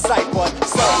 You see a sight, but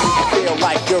suddenly you feel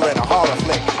like you're in a horror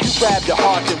flick. You grab your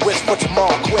heart and wish for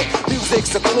tomorrow quick.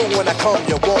 Music's a clue when I come,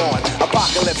 you're warned.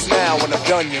 Apocalypse now, when I'm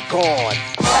done, you're gone.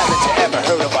 Haven't you ever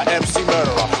heard of an MC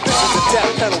murderer? This is a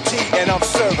death penalty and I'm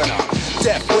serving her.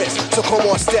 Death wish, so come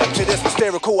on, step to this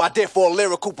hysterical idea for a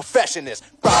lyrical perfectionist.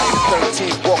 Friday the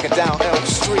 13th, walking down Elm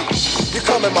Street. You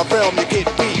come in my realm, you get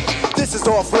beat. This is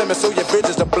off limits, so your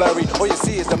visions are blurry. All you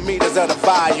see is the meters of the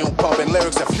volume pumping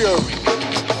lyrics of fury.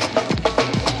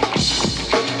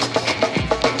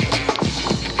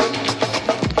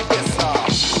 Yes,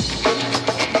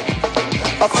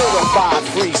 a verified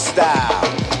freestyle.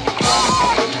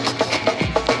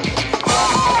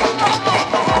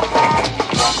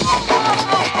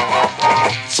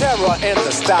 Terror in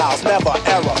the styles, never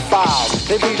error files.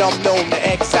 They read I'm known to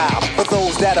exile. For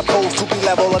those that oppose to be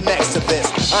level or next to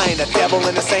this, I ain't a devil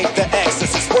and this ain't the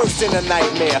exorcist. Worse than a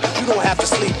nightmare. You don't have to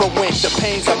sleep or wink. The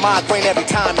pain's a migraine every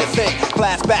time you think.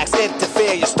 Flashbacks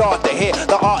interfere. You start to hear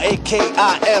the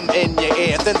R-A-K-I-M in your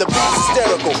ear. Then the beat's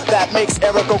hysterical. That makes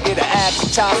Eric go get an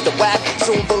axe, chops the whack.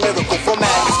 Soon the lyrical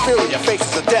format is furia.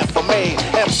 Faces of death are made.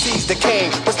 MCs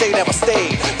decaying, but they never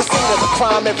stayed. The scene of the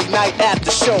crime every night at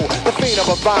the show. The fiend of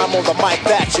a rhyme on the mic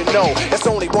that you know. It's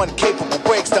only one capable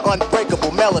breaks the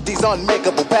unbreakable melodies,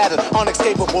 unmakeable patterns,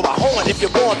 unescapable. I horn if you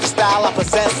want the style I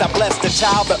possess. I bless the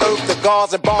child, the earth, the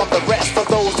gods, and bomb the rest. For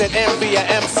those that envy a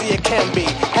MC, it can be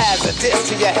hazardous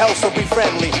to your health, so be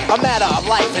friendly. A matter of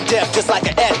life and death, just like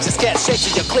an etch. Just get shake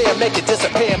till you clear, make it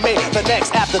disappear. Make the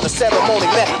next after the ceremony.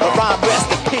 Let the rhyme rest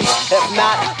in peace. If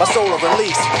not, my soul will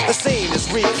release. The scene is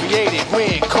recreated,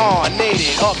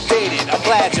 reincarnated, updated. I'm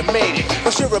glad you made it.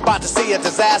 Cause you're about to see a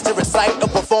disaster recite a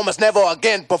performance never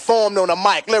again performed on a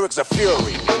mic. Lyrics of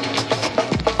fury.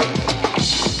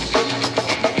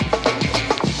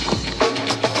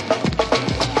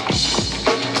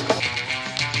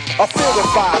 A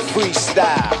purified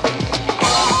freestyle.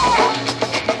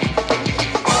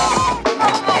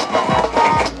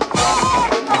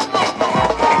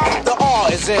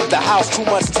 In the house, too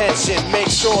much tension. Make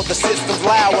sure the system's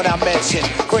loud when I mention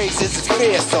phrases is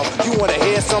fearsome. You wanna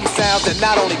hear some sounds that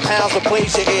not only pounds but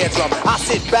plays your eardrum. I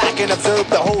sit back and observe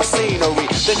the whole scenery,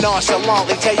 then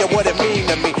nonchalantly tell you what it mean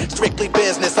to me. Strictly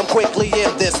business, I'm quickly in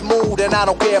this mood, and I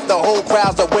don't care if the whole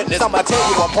crowd's a witness. I'ma tear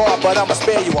you apart, but I'ma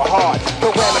spare you a heart.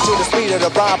 Program it to the speed of the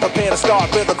rhyme, prepare to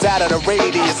start rhythms out of the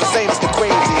radius. The same as the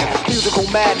craziest musical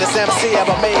madness MC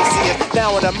ever made. See it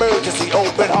now an emergency,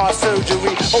 open heart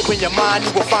surgery. Open your mind,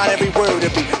 you will find every word to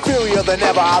be furier than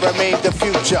ever. I remain the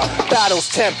future. Battles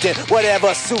tempting,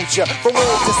 whatever suits you. From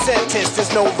word to sentence,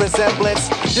 there's no resemblance.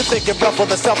 You think you're rough for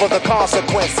the suffer the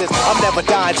consequences. I'm never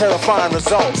dying, terrifying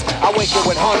results. I wake you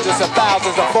with hundreds of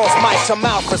thousands of false mics to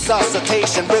mouth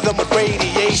resuscitation. Rhythm with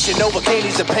radiation, Novocaine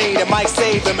needs the pain, it might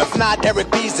save him. If not,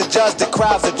 Eric B's the judge, the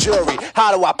crowd's a jury.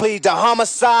 How do I plead the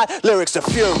homicide? Lyrics of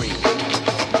fury.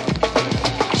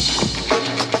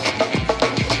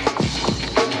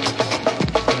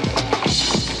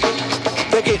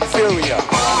 They're getting furious.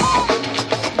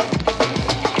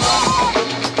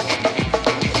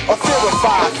 A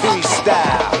purified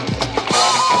freestyle.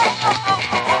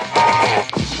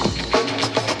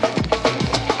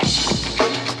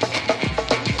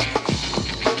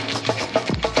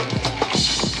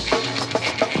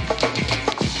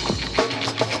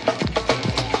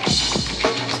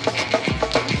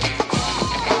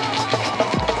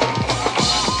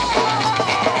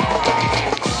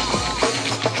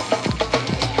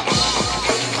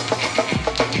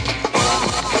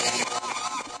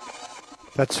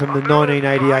 That's from the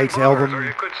 1988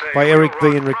 album by Eric B.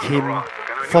 and Rakim,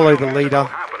 Follow the Leader.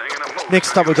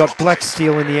 Next up we've got Black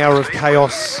Steel in the Hour of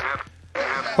Chaos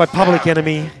by Public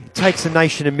Enemy. It takes a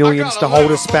nation of millions to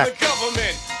hold us back.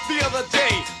 The other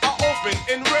day I opened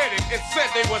and read it and said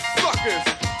they were suckers.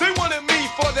 They wanted me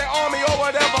for their army or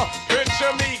whatever.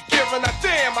 Picture me giving a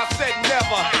damn, I said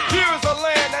never. Here's a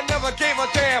land that never gave a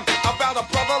damn about a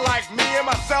brother like me and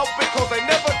myself, because they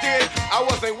never did. I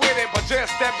wasn't with it, but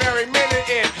just that very minute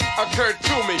it occurred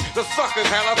to me, the suckers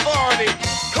had authority.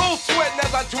 Cold sweating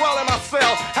as I dwell in my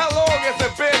cell. How long has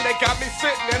it been? They got me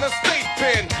sitting in a state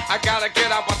pen. I gotta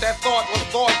get out, but that thought was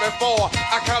thought before.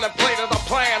 I contemplated a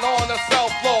plan on the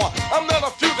cell floor. I'm not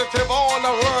a fugitive on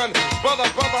the run. Brother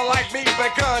like me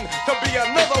begun to be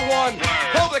another one.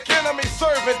 Public enemy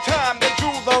serving time, they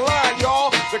drew the line,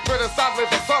 y'all. They criticized me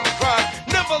for some crime.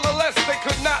 Nevertheless, they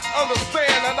could not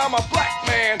understand that I'm a black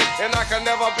man, and I can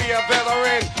never be a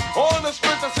veteran. On the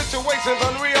strength of situations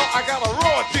unreal, I got a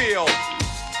raw deal,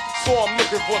 so I'm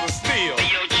looking for the steel.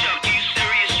 Hey, yo, Chuck, you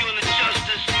serious? You in the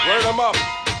justice, man? Word 'em up.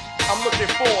 I'm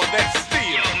looking for that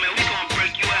steel. Yo, man, we gonna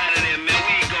break you out of there, man.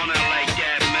 We ain't going out like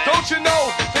that, man. Don't you know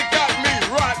they got me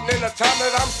rotten in the time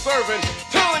that I'm serving,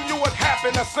 telling you what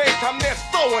happened the same time they're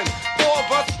throwing. 4 of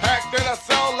us packed in a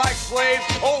cell like slaves.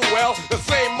 Oh well, the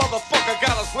same motherfucker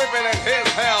got us living in his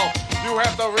hell. You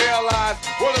have to realize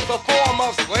what is the form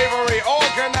of slavery,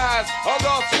 organized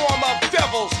under a swarm of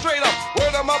devils. Straight up,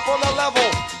 word 'em up on the level.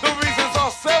 The reasons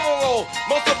are several,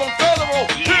 most of them federal.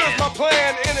 Yeah. Here's my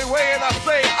plan anyway, and I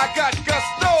say I got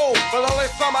gusto, but only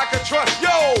some I can trust.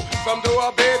 Yo, some do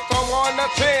a bid from 1 to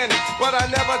 10, but I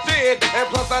never did, and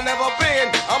plus I never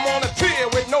been. I'm on a tier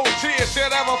with no tears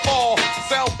should ever fall.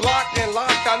 Cell blocked and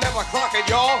locked, I never clock it,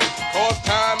 y'all. Cause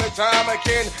time and time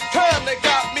again, time they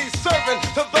got me serving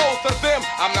to those to them.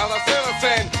 I'm not a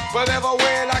citizen, but ever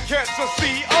when I catch a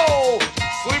CO,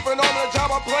 sleeping on the job,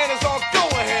 my plan is on go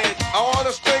ahead. I want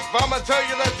to strength If I'ma tell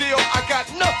you the deal, I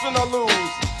got nothing to lose.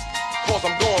 Cause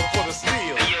I'm going for the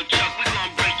steal. Hey, yo, Chuck, we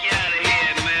gonna break you out of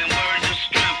here, man. Word to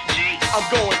strength, G. I'm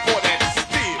going for that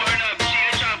steal. Word up, G.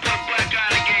 They trying to put a black eye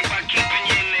in the game by keeping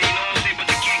you in there, you know what I'm saying?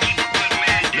 But they can't keep a good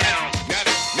man down.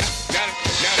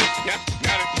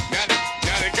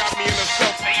 Now they got me in the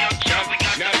self. Hey, yo, Chuck, we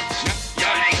got Now the...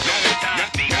 Y'all ain't gonna stop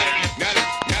me, man.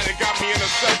 they got me in the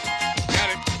self.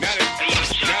 Hey, yo,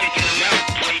 Chuck, they get him out,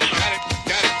 play Chuck.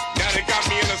 Now they got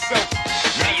me in the self.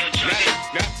 Hey, yo, Chuck, they...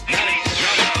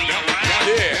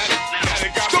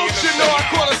 Don't you know I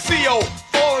caught a CO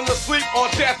falling asleep on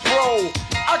death row?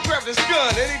 I grabbed his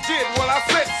gun and he did what I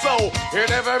said so.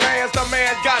 And every man's the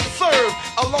man got served.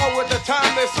 Along with the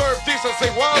time they served,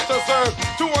 decency was deserved.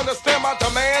 To understand my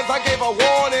demands, I gave a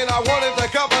warning. I wanted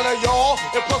the governor, y'all,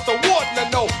 and plus the warden to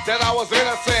know that I was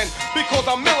innocent. Because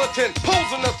I'm militant,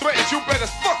 posing a threat, you bet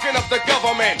it's fucking up the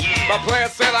government. My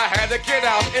plan said I had to get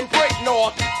out and break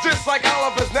north. Just like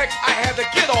Oliver's neck, I had to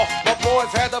get off. My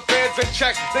boys had the feds in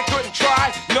check, they couldn't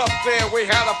try nothing. We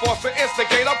had a force to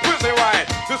instigate a prison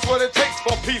riot. This what it takes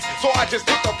for peace, so I just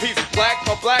took the piece. Black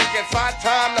for black, inside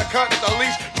time to cut the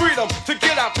leash. Freedom to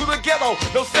get out to the ghetto,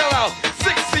 no sellout. 6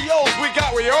 COs we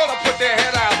got, we ought to put their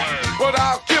head out. But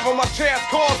I'll give them a chance,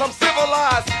 cause I'm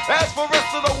civilized. As for rest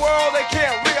of the world, they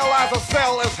can't realize a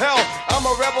cell is hell. I'm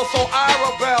a rebel, so I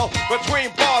rebel.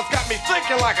 Between bars, got me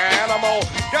thinking like an animal.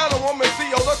 Got a woman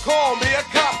CO to call me a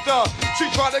copter. She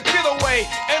tried to get away,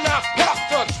 and I popped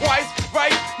her twice,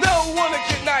 right? No one to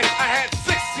get nice. I had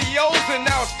 6 COs, and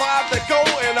now it's 5 to go,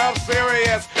 and I'm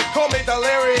serious. Call me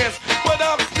delirious, but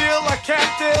I'm still a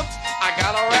captive. I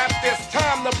gotta rap this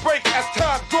time to break as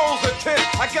time grows intense.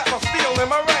 I got my steel in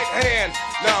my right hand.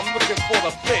 Now I'm looking for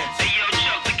the fence. Hey, yo,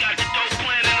 Chuck, we got the dope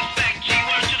plan in effect, G.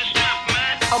 Word to the strength,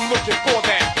 man. I'm looking for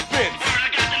that fence. Word,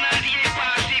 I got the 98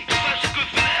 posse, Professor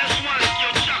Griffin, the S1. Yo,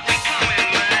 Chuck, we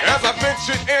coming, man. As I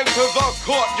ventured into the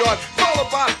courtyard, followed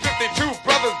by 52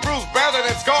 brothers, bruised, battered,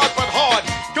 and scarred, but hard.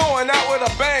 Going out with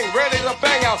a bang, ready to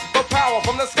bang out. The power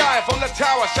from the sky, from the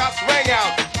tower, shots rang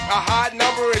out. A high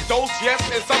number in dose, yes,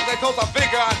 and something close. I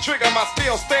figure I trigger my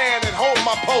steel stand and hold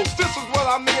my post. This is what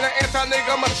I mean, an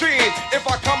anti-nigga machine. If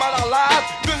I come out alive,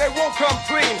 then they won't come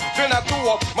clean. Then I threw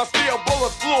up, my steel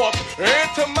bullets flew up. And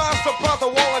to my surprise,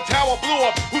 the wall and tower blew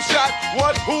up. Who shot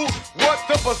what, who, what,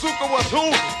 the bazooka was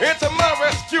who? And to my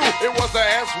rescue, it was the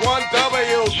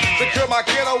S1W. Secure my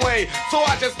getaway, so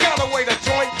I just got away. The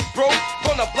joint broke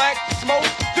from the black smoke.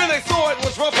 Then they saw it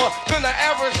was rougher than the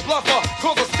average bluffer.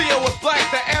 Cause the steel was black,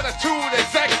 the attitude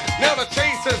exact. Now the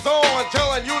chase is on,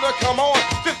 telling you to come on.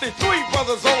 53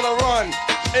 brothers on the run,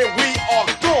 and we are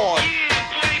gone.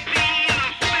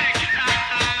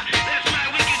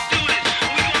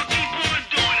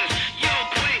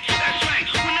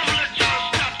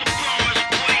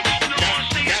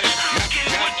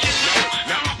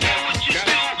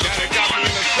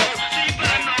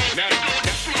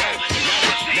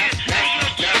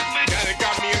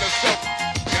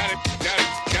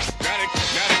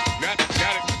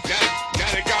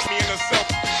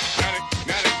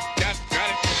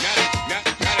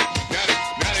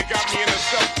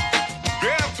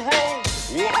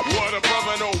 What a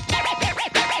brother know.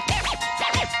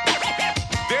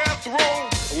 Death row.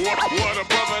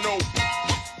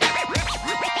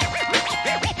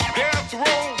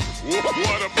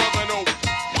 What a brother know.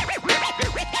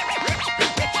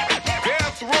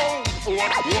 Death row.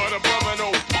 What a brother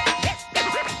know.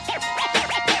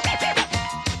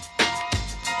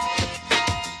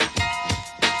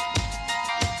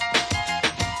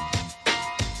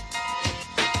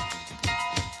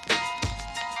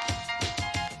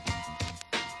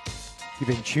 You've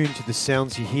been tuned to the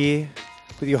sounds you hear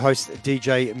with your host,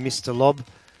 DJ Mr. Lob.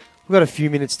 We've got a few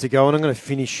minutes to go, and I'm going to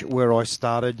finish where I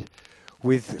started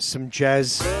with some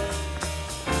jazz.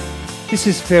 This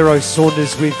is Pharaoh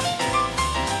Saunders with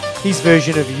his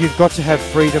version of You've Got to Have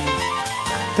Freedom.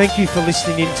 Thank you for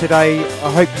listening in today.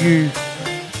 I hope you,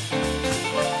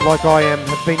 like I am,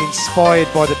 have been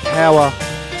inspired by the power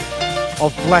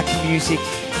of black music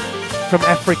from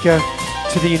Africa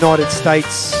to the United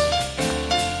States.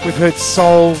 We've heard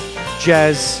soul,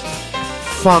 jazz,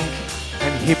 funk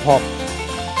and hip-hop.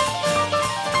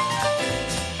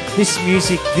 This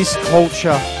music, this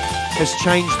culture has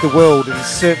changed the world and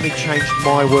has certainly changed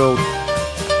my world.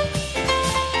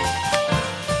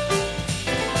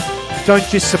 Don't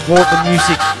just support the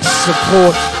music,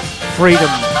 support freedom.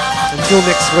 Until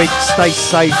next week, stay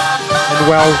safe and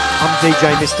well. I'm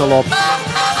DJ Mr. Lob.